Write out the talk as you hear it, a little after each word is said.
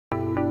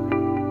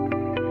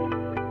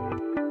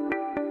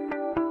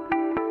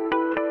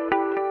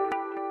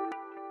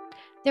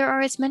There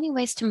are as many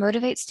ways to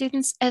motivate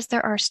students as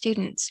there are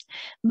students,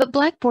 but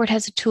Blackboard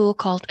has a tool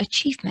called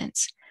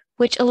Achievements,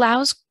 which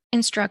allows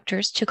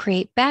instructors to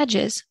create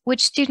badges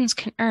which students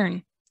can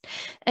earn.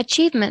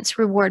 Achievements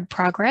reward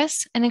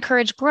progress and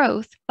encourage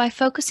growth by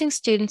focusing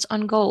students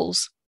on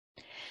goals.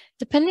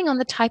 Depending on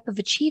the type of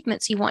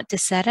achievements you want to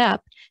set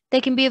up,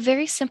 they can be a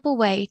very simple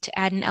way to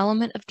add an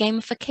element of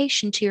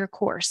gamification to your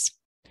course.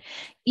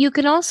 You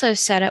can also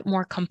set up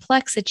more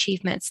complex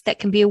achievements that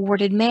can be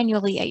awarded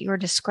manually at your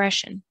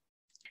discretion.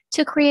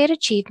 To create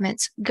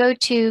achievements, go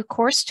to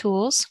Course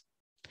Tools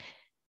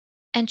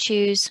and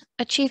choose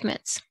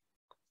Achievements.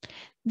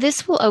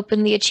 This will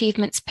open the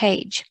Achievements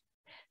page.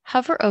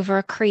 Hover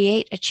over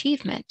Create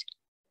Achievement,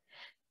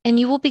 and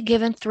you will be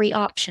given 3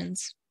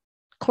 options.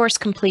 Course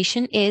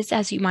completion is,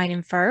 as you might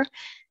infer,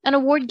 an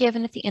award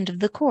given at the end of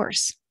the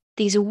course.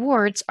 These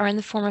awards are in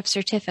the form of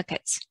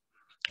certificates.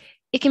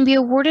 It can be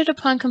awarded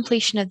upon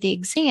completion of the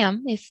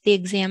exam, if the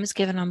exam is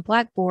given on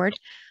Blackboard,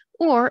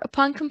 or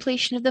upon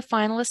completion of the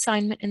final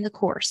assignment in the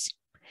course.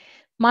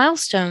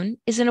 Milestone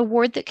is an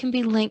award that can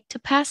be linked to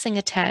passing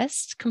a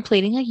test,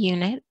 completing a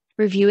unit,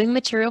 reviewing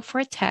material for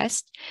a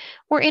test,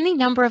 or any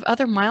number of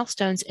other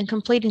milestones in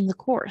completing the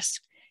course.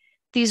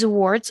 These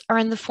awards are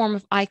in the form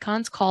of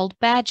icons called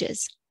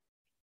badges.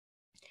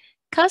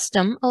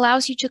 Custom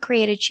allows you to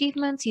create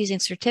achievements using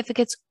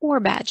certificates or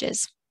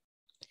badges.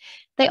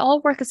 They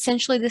all work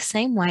essentially the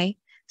same way,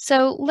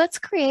 so let's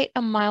create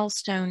a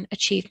milestone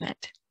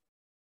achievement.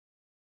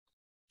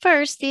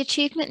 First, the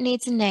achievement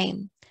needs a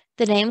name.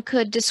 The name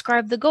could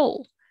describe the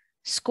goal.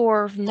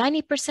 Score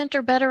 90%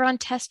 or better on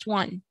test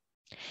 1.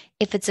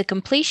 If it's a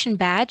completion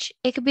badge,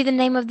 it could be the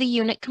name of the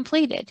unit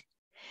completed.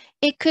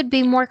 It could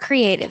be more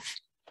creative.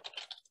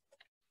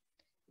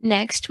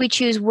 Next, we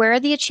choose where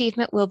the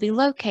achievement will be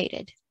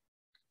located.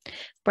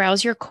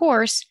 Browse your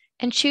course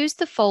and choose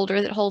the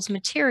folder that holds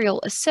material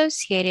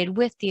associated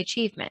with the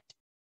achievement.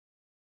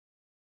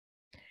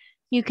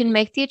 You can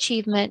make the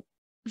achievement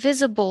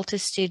visible to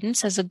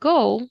students as a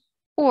goal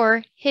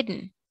or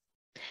hidden.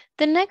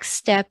 The next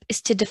step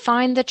is to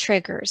define the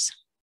triggers.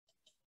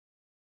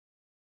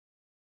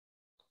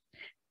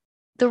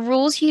 The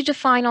rules you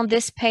define on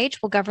this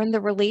page will govern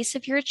the release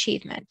of your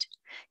achievement.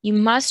 You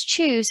must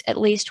choose at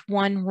least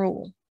one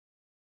rule.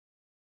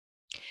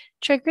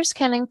 Triggers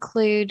can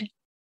include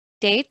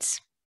dates,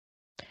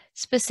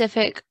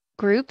 specific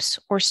groups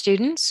or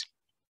students,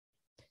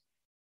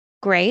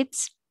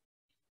 grades,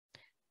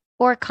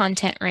 or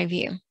content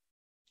review.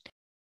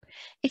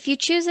 If you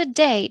choose a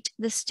date,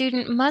 the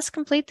student must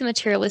complete the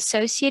material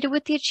associated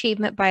with the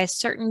achievement by a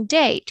certain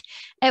date,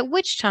 at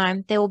which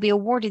time they will be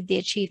awarded the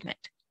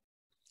achievement.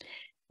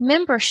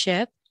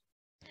 Membership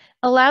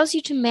allows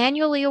you to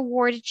manually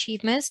award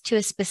achievements to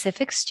a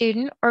specific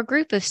student or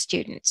group of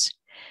students.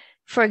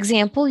 For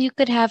example, you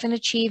could have an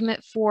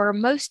achievement for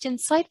most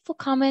insightful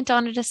comment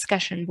on a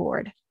discussion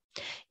board.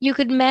 You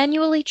could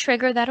manually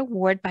trigger that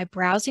award by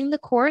browsing the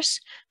course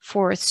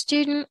for a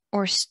student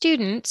or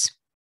students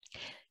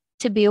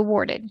to be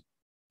awarded.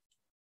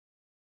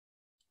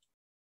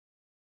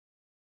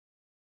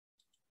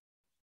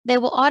 They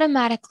will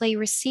automatically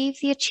receive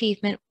the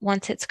achievement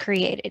once it's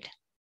created.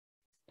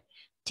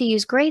 To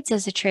use grades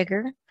as a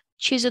trigger,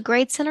 choose a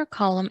Grade Center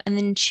column and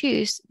then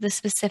choose the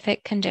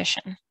specific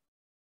condition.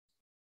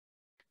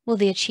 Will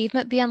the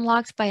achievement be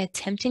unlocked by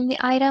attempting the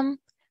item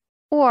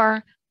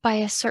or by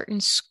a certain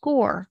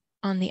score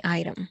on the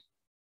item?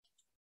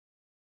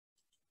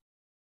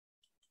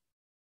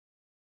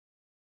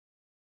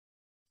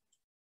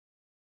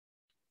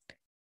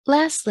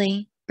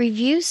 Lastly,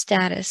 Review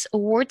Status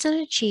awards an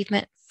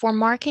achievement for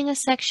marking a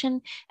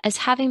section as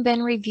having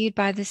been reviewed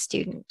by the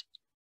student.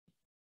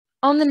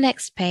 On the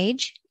next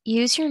page,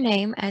 use your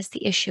name as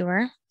the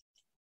issuer,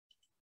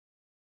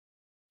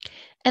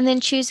 and then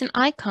choose an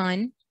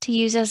icon to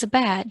use as a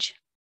badge.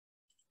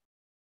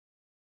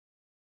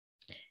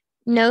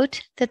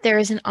 Note that there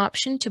is an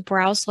option to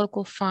browse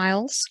local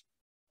files.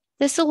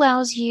 This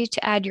allows you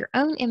to add your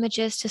own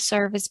images to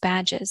serve as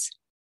badges.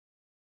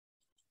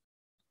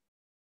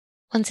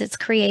 Once it's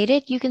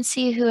created, you can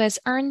see who has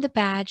earned the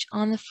badge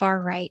on the far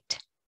right.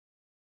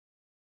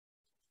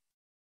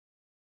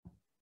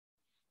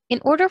 In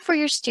order for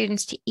your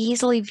students to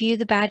easily view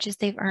the badges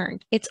they've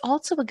earned, it's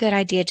also a good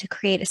idea to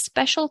create a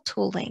special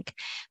tool link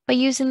by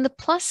using the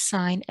plus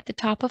sign at the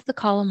top of the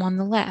column on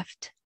the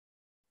left.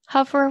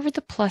 Hover over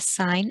the plus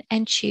sign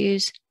and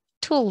choose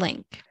Tool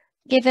Link.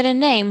 Give it a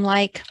name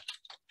like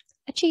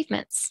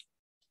Achievements.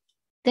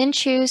 Then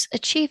choose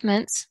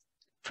Achievements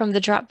from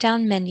the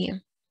drop-down menu.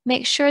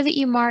 Make sure that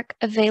you mark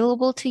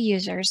Available to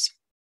Users.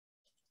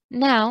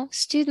 Now,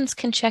 students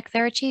can check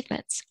their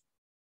achievements.